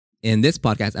In this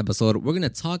podcast episode, we're going to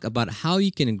talk about how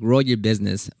you can grow your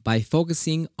business by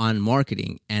focusing on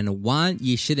marketing and why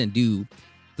you shouldn't do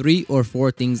 3 or 4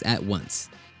 things at once.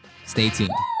 Stay tuned.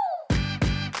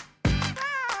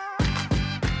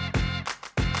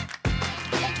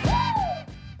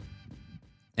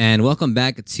 And welcome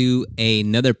back to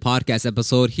another podcast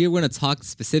episode. Here we're going to talk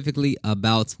specifically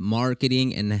about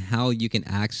marketing and how you can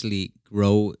actually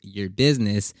grow your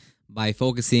business by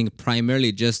focusing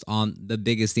primarily just on the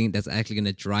biggest thing that's actually going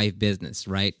to drive business,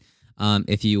 right?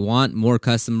 If you want more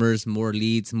customers, more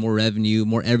leads, more revenue,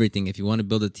 more everything, if you want to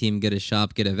build a team, get a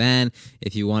shop, get a van,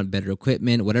 if you want better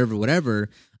equipment, whatever,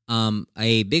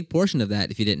 a big portion of that,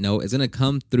 if you didn't know, is going to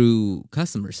come through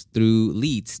customers, through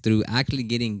leads, through actually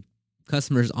getting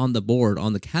customers on the board,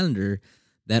 on the calendar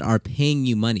that are paying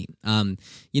you money.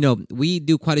 We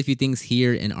do quite a few things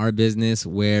here in our business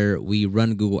where we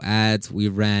run Google ads. We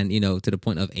ran, to the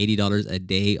point of $80 a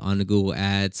day on the Google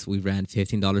ads. We ran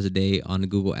 $15 a day on the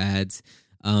Google ads.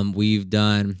 We've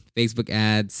done Facebook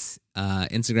ads,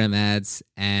 Instagram ads,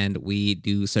 and we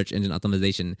do search engine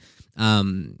optimization.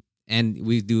 And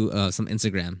we do some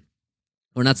Instagram.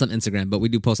 Or not some Instagram, but we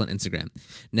do post on Instagram.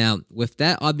 Now, with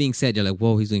that all being said, you're like,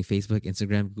 whoa, he's doing Facebook,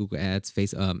 Instagram, Google Ads,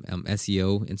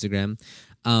 SEO, Instagram.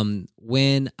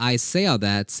 When I say all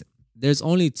that, there's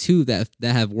only 2 that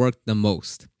have worked the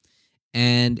most.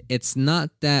 And it's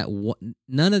not that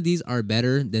none of these are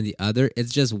better than the other.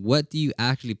 It's just what do you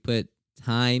actually put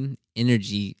time,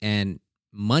 energy, and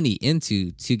money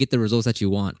into to get the results that you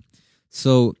want.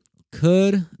 So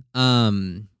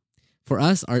for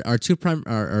us,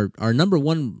 our number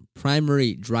one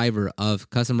primary driver of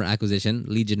customer acquisition,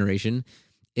 lead generation,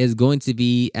 is going to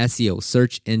be SEO,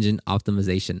 search engine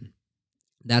optimization.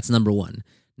 That's number 1.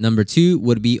 Number 2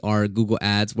 would be our Google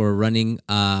ads. We're running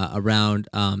around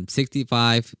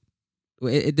 65.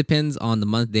 It depends on the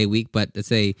month, day, week, but let's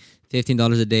say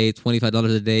 $15 a day,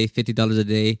 $25 a day, $50 a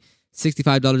day,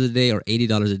 $65 a day, or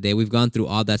 $80 a day. We've gone through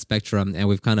all that spectrum, and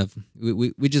we've kind of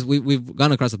we've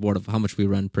gone across the board of how much we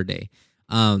run per day.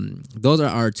 Those are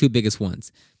our 2 biggest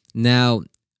ones. Now,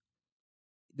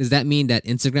 does that mean that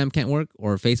Instagram can't work,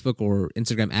 or Facebook or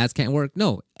Instagram ads can't work?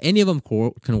 No, any of them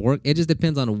can work. It just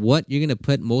depends on what you're going to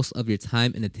put most of your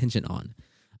time and attention on.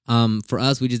 For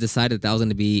us, we just decided that was going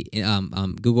to be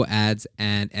Google ads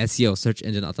and SEO, search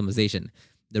engine optimization.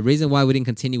 The reason why we didn't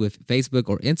continue with Facebook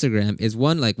or Instagram is,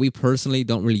 one, like, we personally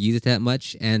don't really use it that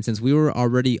much, and since we were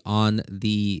already on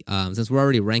the since we're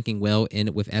already ranking well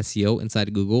with SEO inside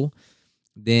of Google,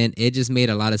 then it just made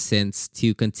a lot of sense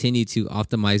to continue to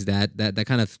optimize that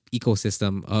kind of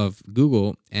ecosystem of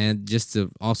Google and just to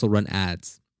also run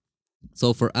ads.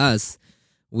 So for us,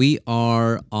 we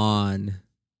are on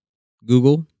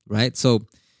Google, right? So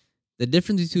the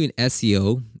difference between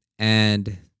SEO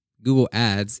and Google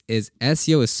ads is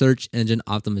SEO is search engine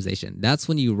optimization. That's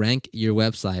when you rank your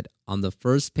website on the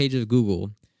first page of Google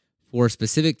for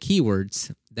specific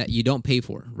keywords that you don't pay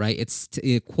for, right? It's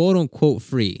quote unquote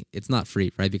free. It's not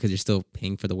free, right? Because you're still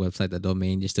paying for the website, the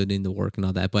domain, you're still doing the work and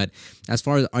all that. But as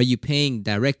far as, are you paying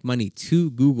direct money to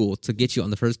Google to get you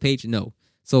on the first page? No.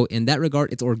 So in that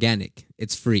regard, it's organic.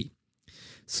 It's free.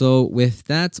 So with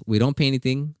that, we don't pay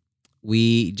anything.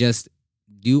 We just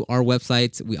do our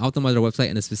website. We optimize our website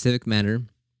in a specific manner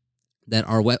that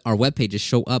our web pages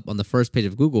show up on the first page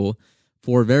of Google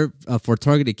for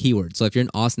targeted keywords. So if you're in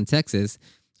Austin, Texas,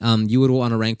 you would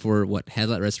want to rank for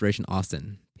headlight restoration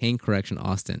Austin, paint correction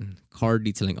Austin, car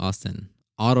detailing Austin,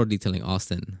 auto detailing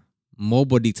Austin,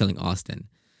 mobile detailing Austin.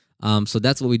 So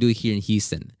that's what we do here in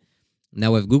Houston.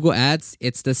 Now with Google ads,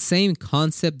 it's the same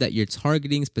concept that you're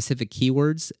targeting specific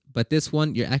keywords, but this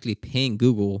one you're actually paying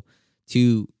Google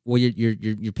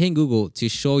you're paying Google to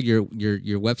show your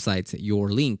website, your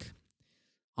link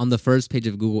on the first page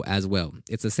of Google as well.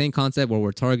 It's the same concept where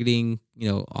we're targeting,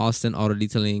 Austin, auto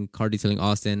detailing, car detailing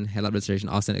Austin, headlight restoration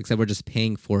Austin, except we're just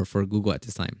paying for Google at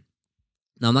this time.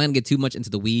 Now, I'm not gonna get too much into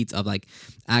the weeds of like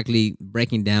actually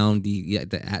breaking down the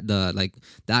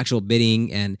actual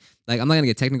bidding, and like I'm not gonna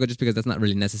get technical just because that's not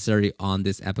really necessary on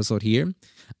this episode here.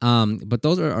 But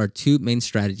those are our 2 main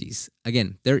strategies.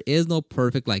 Again, there is no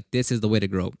perfect this is the way to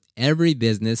grow. Every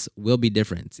business will be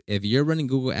different. If you're running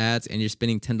Google ads and you're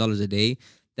spending $10 a day,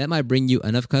 that might bring you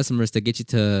enough customers to get you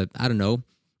to, I don't know,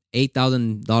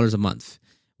 $8,000 a month.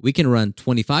 We can run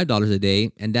 $25 a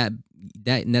day, and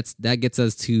that gets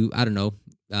us to, I don't know,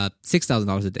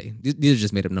 $6,000 a day. These are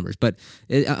just made up numbers, but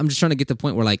I'm just trying to get to the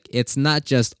point where it's not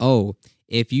just,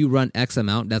 if you run X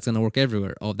amount, that's going to work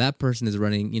everywhere. Oh, that person is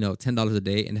running, $10 a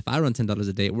day. And if I run $10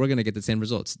 a day, we're going to get the same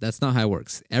results. That's not how it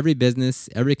works. Every business,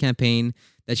 every campaign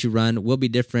that you run will be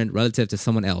different relative to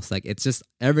someone else. Like it's just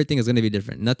everything is going to be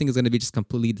different. Nothing is going to be just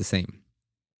completely the same.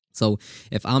 So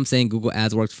if I'm saying Google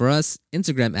ads works for us,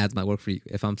 Instagram ads might work for you.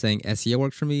 If I'm saying SEO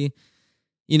works for me,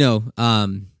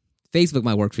 Facebook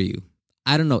might work for you.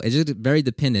 I don't know. It's just very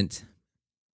dependent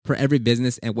per every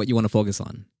business and what you want to focus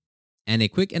on. And a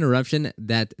quick interruption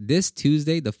that this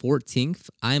Tuesday, the 14th,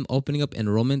 I'm opening up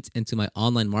enrollment into my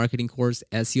online marketing course,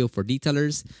 SEO for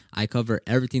Detailers. I cover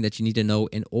everything that you need to know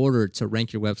in order to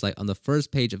rank your website on the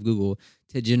first page of Google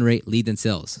to generate leads and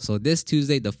sales. So this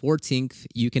Tuesday, the 14th,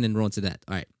 you can enroll into that.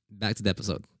 All right, back to the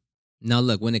episode. Now,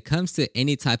 look, when it comes to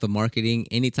any type of marketing,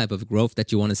 any type of growth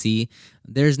that you want to see,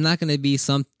 there's not going to be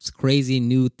some crazy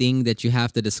new thing that you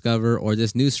have to discover or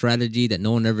this new strategy that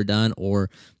no one ever done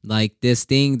or like this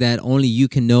thing that only you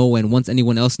can know. And once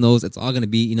anyone else knows, it's all going to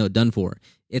be, done for.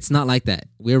 It's not like that.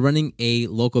 We're running a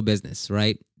local business,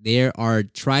 right? There are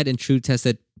tried and true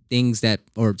tested things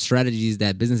or strategies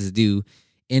that businesses do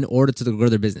in order to grow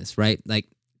their business, right? Like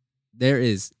there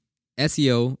is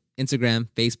SEO, Instagram,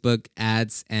 Facebook,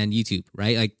 ads, and YouTube,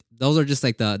 right? Like those are just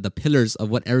like the pillars of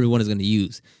what everyone is going to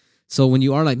use. So when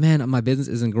you are like, man, my business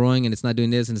isn't growing and it's not doing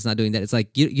this and it's not doing that, it's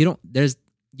like you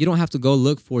don't have to go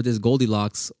look for this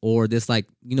Goldilocks or this like,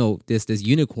 this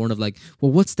unicorn of like,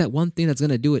 well, what's that one thing that's going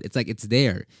to do it? It's like it's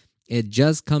there. It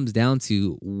just comes down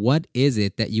to what is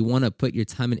it that you want to put your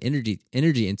time and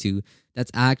energy into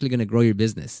that's actually going to grow your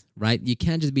business, right? You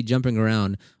can't just be jumping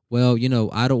around. Well,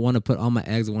 I don't want to put all my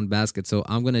eggs in one basket, so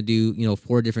I'm going to do,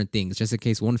 4 different things. Just in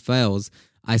case one fails,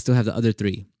 I still have the other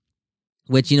 3.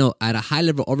 Which, at a high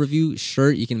level overview,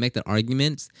 sure, you can make that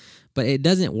argument, but it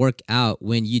doesn't work out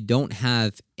when you don't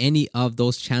have any of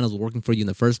those channels working for you in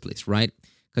the first place, right?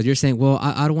 Because you're saying, well,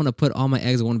 I don't want to put all my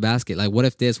eggs in one basket. Like, what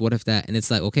if this, what if that? And it's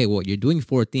like, okay, well, you're doing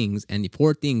 4 things, and the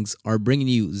 4 things are bringing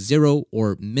you 0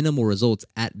 or minimal results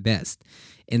at best.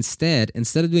 Instead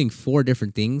of doing 4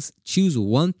 different things, choose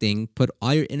one thing, put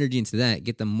all your energy into that,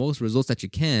 get the most results that you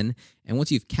can, and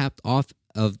once you've capped off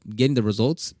of getting the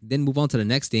results, then move on to the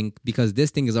next thing because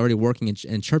this thing is already working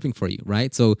and chirping for you,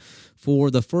 right? So for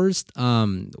the first,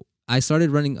 I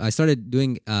started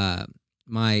doing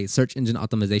my search engine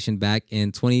optimization back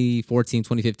in 2014,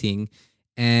 2015.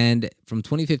 And from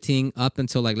 2015 up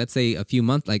until like, let's say a few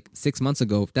months, like 6 months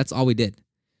ago, that's all we did.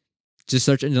 Just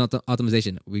search engine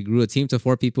optimization. We grew a team to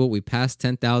 4 people. We passed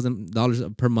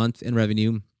 $10,000 per month in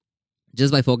revenue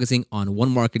just by focusing on one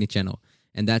marketing channel,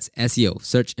 and that's SEO,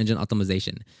 search engine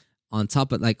optimization. On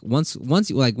top of like once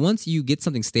you get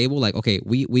something stable, like okay,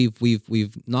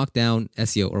 we've knocked down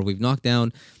SEO or we've knocked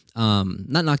down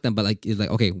not knocked down, but like it's like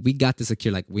okay, we got this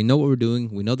secure. Like we know what we're doing,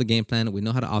 we know the game plan, we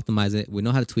know how to optimize it, we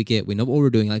know how to tweak it, we know what we're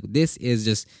doing. Like this is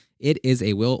just it is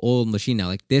a well-oiled machine now.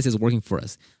 Like this is working for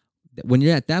us. When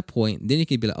you're at that point, then you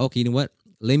can be like, okay, you know what?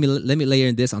 Let me layer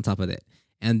in this on top of it,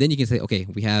 and then you can say, okay,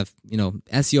 we have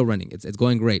SEO running. It's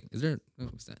going great. Is there? Oh,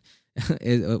 what's that?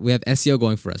 We have SEO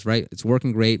going for us, right? It's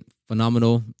working great,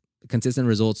 phenomenal, consistent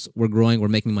results. We're growing. We're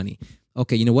making money.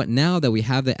 Okay, you know what? Now that we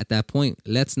have that at that point,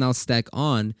 let's now stack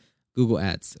on Google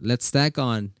ads. Let's stack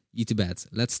on YouTube ads.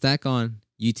 Let's stack on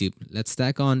YouTube. Let's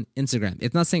stack on Instagram.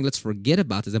 It's not saying let's forget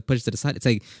about this and push it to the side. It's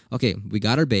like, okay, we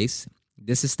got our base.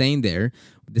 This is staying there.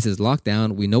 This is locked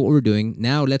down. We know what we're doing.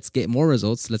 Now let's get more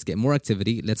results. Let's get more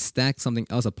activity. Let's stack something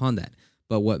else upon that.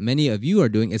 But what many of you are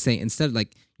doing is saying instead of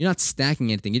like, you're not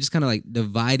stacking anything. You're just kind of like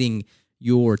dividing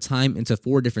your time into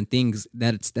 4 different things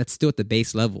that's still at the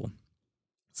base level.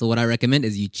 So what I recommend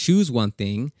is you choose one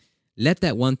thing, let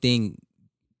that one thing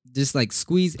just like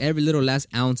squeeze every little last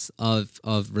ounce of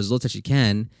results that you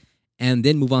can, and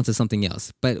then move on to something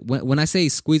else. But when I say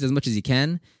squeeze as much as you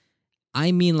can,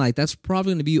 I mean like that's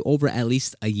probably going to be over at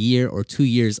least a year or 2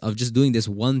 years of just doing this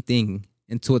one thing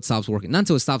until it stops working. Not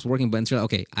until it stops working, but until,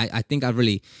 okay, I think I've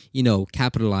really,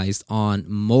 capitalized on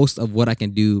most of what I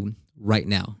can do right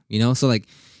now, So like,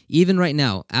 even right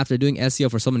now, after doing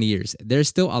SEO for so many years, there's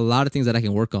still a lot of things that I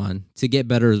can work on to get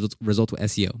better results with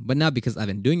SEO. But now because I've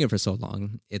been doing it for so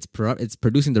long, it's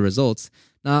producing the results.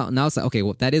 Now it's like, okay,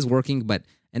 well, that is working,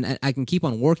 and I can keep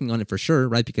on working on it for sure,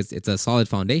 right? Because it's a solid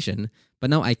foundation. But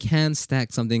now I can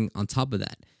stack something on top of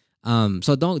that.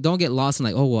 So don't get lost in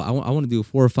like, oh, well, I want to do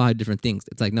 4 or 5 different things.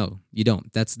 It's like, no, you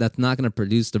don't. That's not going to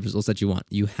produce the results that you want.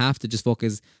 You have to just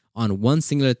focus on one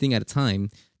singular thing at a time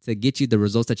to get you the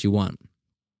results that you want.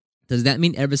 Does that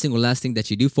mean every single last thing that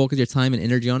you do focus your time and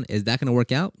energy on, is that going to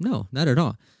work out? No, not at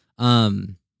all.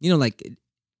 Like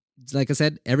I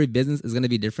said, every business is going to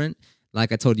be different.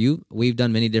 Like I told you, we've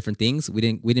done many different things. We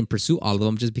didn't pursue all of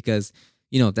them just because,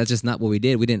 that's just not what we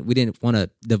did. We didn't want to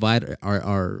divide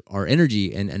our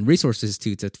energy and resources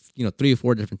to 3 or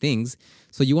 4 different things.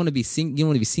 So you want to be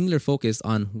singular focused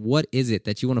on what is it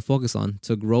that you want to focus on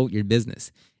to grow your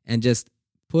business, and just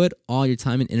put all your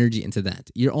time and energy into that.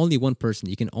 You're only one person.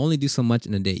 You can only do so much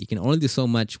in a day. You can only do so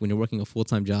much when you're working a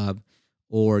full-time job,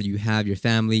 or you have your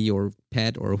family or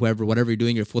pet or whatever you're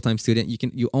doing, you're a full-time student.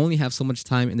 You only have so much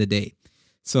time in the day.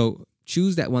 So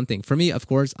choose that one thing. For me, of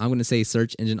course, I'm going to say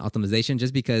search engine optimization,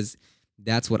 just because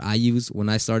that's what I use when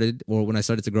I started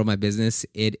to grow my business.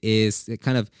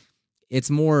 It's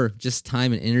more just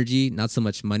time and energy, not so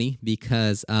much money,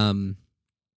 because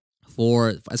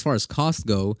for as far as costs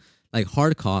go, like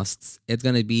hard costs, it's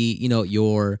going to be,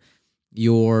 your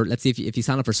let's say if you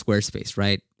sign up for Squarespace,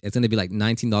 right? It's going to be like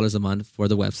 $19 a month for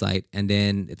the website, and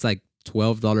then it's like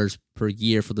 $12 per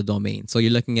year for the domain. So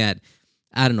you're looking at,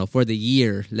 I don't know, for the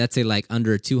year, let's say like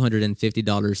under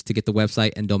 $250 to get the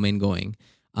website and domain going.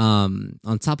 On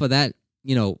top of that,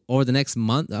 over the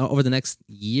next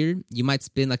year, you might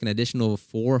spend like an additional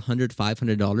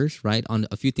 $400-$500, right, on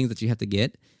a few things that you have to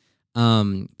get.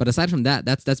 But aside from that,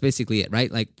 that's basically it,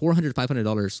 right? Like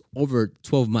 $400-$500 over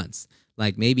 12 months.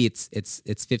 Like maybe it's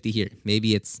 50 here,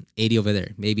 maybe it's 80 over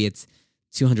there, maybe it's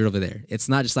 200 over there. It's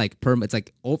not just like it's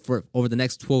like over the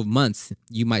next 12 months,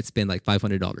 you might spend like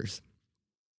 $500.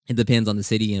 It depends on the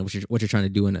city and what you're trying to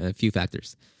do in a few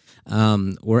factors.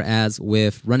 Whereas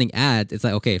with running ads, it's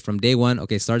like, okay, from day one,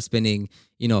 okay, start spending,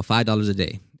 $5 a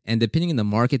day. And depending on the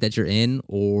market that you're in,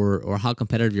 or how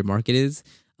competitive your market is,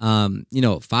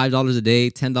 $5 a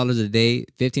day, $10 a day,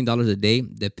 $15 a day,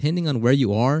 depending on where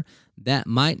you are, that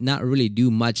might not really do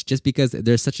much, just because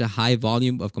there's such a high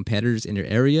volume of competitors in your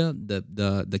area.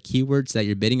 The keywords that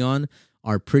you're bidding on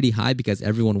are pretty high because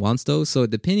everyone wants those. So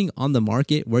depending on the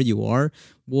market where you are,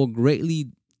 will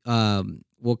greatly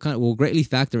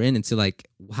factor into like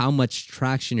how much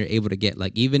traction you're able to get.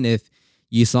 Like even if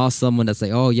you saw someone that's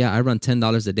like, oh yeah, I run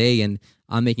 $10 a day and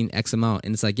I'm making X amount,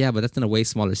 and it's like, yeah, but that's in a way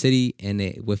smaller city and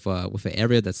with an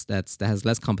area that has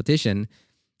less competition,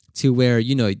 to where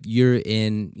you're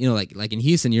in like in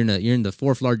Houston, you're in the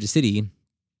 4th largest city,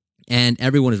 and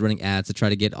everyone is running ads to try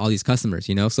to get all these customers.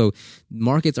 So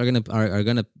markets are gonna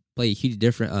play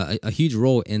a huge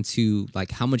role into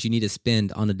like how much you need to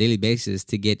spend on a daily basis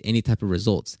to get any type of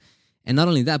results. And not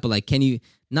only that, but like,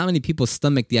 not many people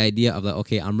stomach the idea of like,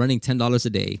 okay, I'm running $10 a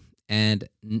day, and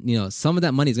some of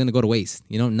that money is going to go to waste.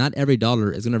 Not every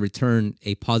dollar is going to return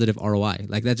a positive ROI.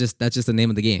 Like that's just the name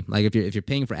of the game. Like if you're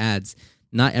paying for ads,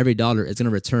 not every dollar is going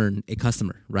to return a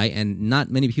customer, right? And not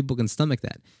many people can stomach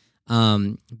that.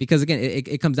 Because again,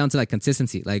 it comes down to like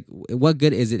consistency. Like what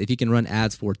good is it if you can run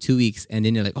ads for 2 weeks and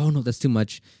then you're like, oh no, that's too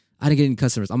much, I didn't get any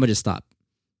customers, I'm gonna just stop.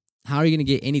 How are you gonna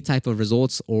get any type of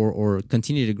results or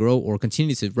continue to grow or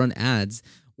continue to run ads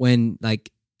when like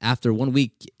after 1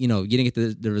 week, you didn't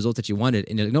get the results that you wanted,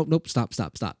 and you're like, nope, stop.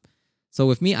 So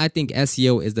with me, I think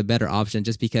SEO is the better option,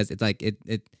 just because it's like it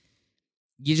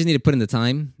you just need to put in the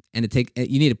time, and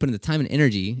you need to put in the time and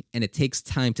energy, and it takes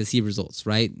time to see results,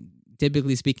 right?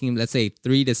 Typically speaking, let's say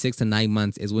 3 to 6 to 9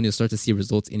 months is when you'll start to see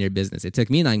results in your business. It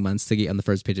took me 9 months to get on the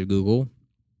first page of Google,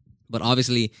 but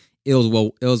obviously it was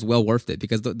well worth it,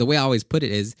 because the way I always put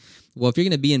it is, well, if you're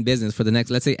going to be in business for the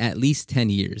next, let's say at least 10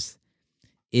 years,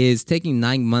 is taking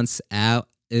 9 months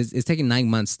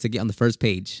to get on the first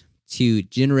page to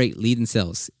generate lead and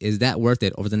sales, is that worth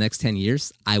it over the next 10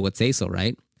 years? I would say so,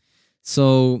 right?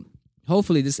 So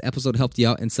hopefully this episode helped you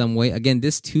out in some way. Again,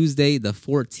 this Tuesday, the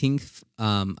 14th,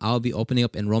 I'll be opening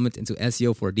up enrollment into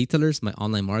SEO for Detailers, my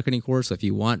online marketing course. So if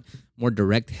you want more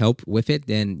direct help with it,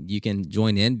 then you can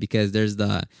join in, because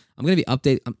I'm going to be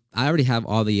updating. I already have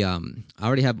all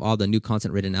the new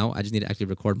content written out. I just need to actually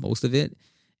record most of it.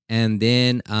 And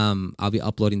then I'll be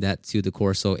uploading that to the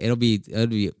course. So it'll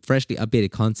be freshly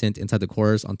updated content inside the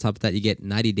course. On top of that, you get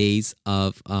 90 days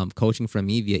of coaching from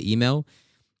me via email.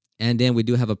 And then we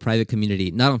do have a private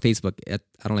community, not on Facebook. I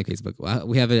don't like Facebook.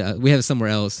 We have it somewhere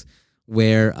else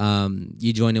where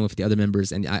you join in with the other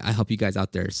members, and I help you guys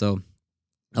out there. So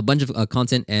a bunch of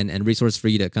content and resource for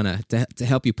you to kind of to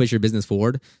help you push your business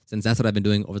forward, since that's what I've been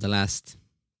doing over the last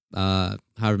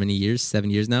however many years, 7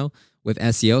 years now with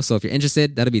SEO. So if you're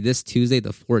interested, that'll be this Tuesday, the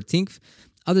 14th.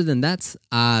 Other than that,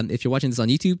 if you're watching this on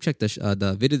YouTube, check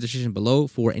the video description below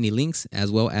for any links,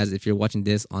 as well as if you're watching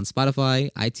this on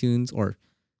Spotify, iTunes,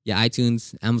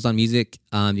 Amazon Music,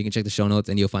 you can check the show notes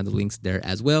and you'll find the links there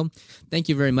as well. Thank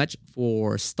you very much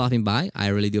for stopping by. I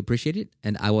really do appreciate it.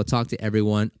 And I will talk to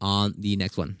everyone on the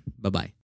next one. Bye-bye.